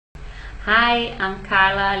Hi, I'm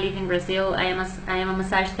Carla. I live in Brazil. I am a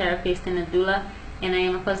massage therapist and a doula, and I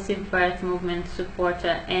am a positive birth movement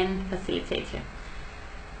supporter and facilitator.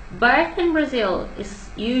 Birth in Brazil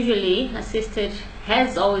is usually assisted,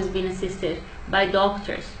 has always been assisted by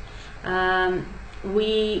doctors. For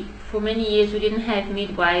many years, we didn't have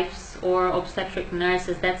midwives or obstetric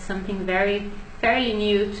nurses. That's something fairly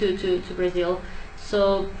new to Brazil.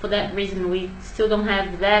 So for that reason, we still don't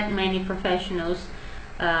have that many professionals.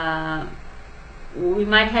 We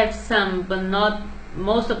might have some, but not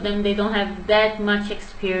most of them. They don't have that much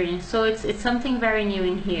experience. So it's something very new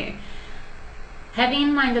in here. Having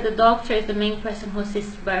in mind that the doctor is the main person who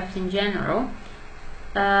assists births in general,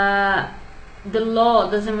 the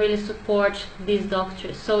law doesn't really support these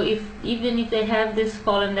doctors. So even if they have this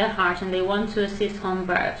call in their heart and they want to assist home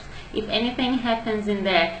births, if anything happens in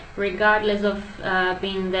there, regardless of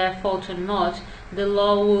being their fault or not, the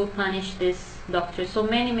law will punish these doctors. So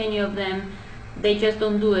many of them, they just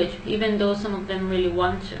don't do it, even though some of them really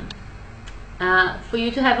want to. For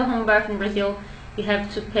you to have a home birth in Brazil, you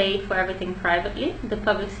have to pay for everything privately. The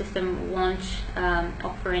public system won't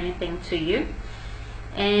offer anything to you.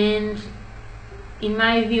 And in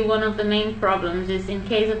my view, one of the main problems is, in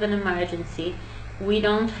case of an emergency, we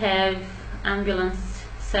don't have ambulance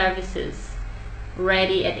services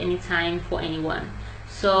ready at any time for anyone.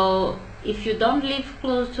 So if you don't live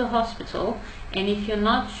close to a hospital, and if you're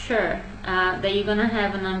not sure that you're gonna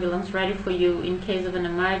have an ambulance ready for you in case of an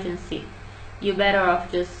emergency, you're better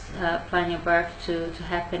off just planning your birth to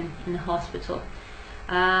happen in the hospital.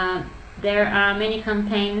 There are many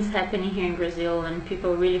campaigns happening here in Brazil, and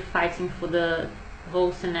people are really fighting for the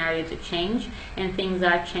whole scenario to change, and things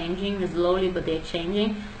are changing slowly, but they're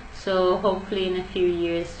changing. So hopefully in a few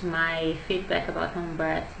years my feedback about home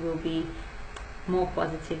birth will be more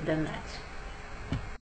positive than that.